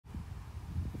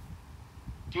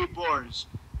Dear Boris,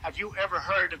 have you ever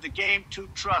heard of the game Two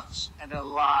Truths and a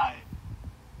Lie?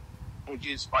 Oh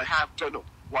yes, I have, Donald.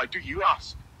 Why do you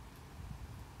ask?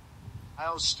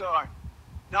 I'll start.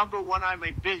 Number 1, I'm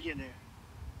a billionaire.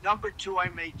 Number 2,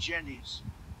 I'm a genius.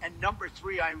 And number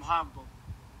 3, I'm humble.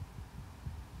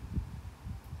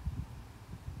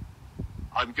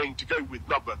 I'm going to go with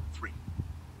number 3.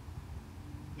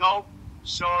 Nope,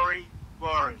 sorry,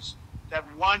 Boris. That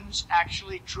one's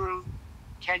actually true.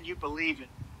 Can you believe it?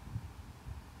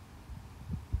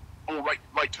 All right,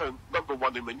 my turn. Number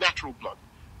 1, I'm a natural blood.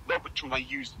 Number 2, I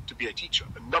used to be a teacher.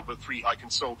 And number 3, I can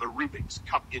solve a Rubik's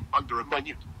Cube in under a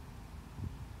minute.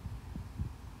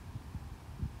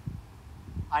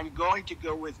 I'm going to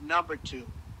go with number 2.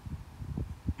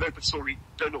 No, but sorry,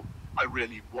 Donald. I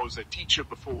really was a teacher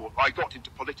before I got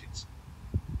into politics.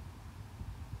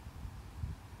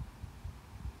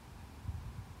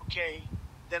 Okay,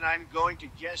 then I'm going to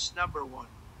guess number 1.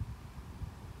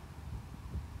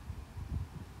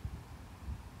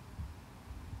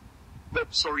 No,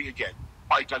 sorry again.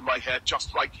 I done my hair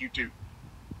just like you do.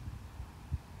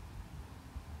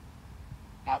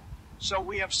 So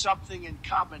we have something in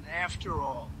common after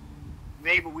all.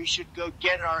 Maybe we should go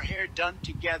get our hair done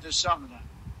together sometime.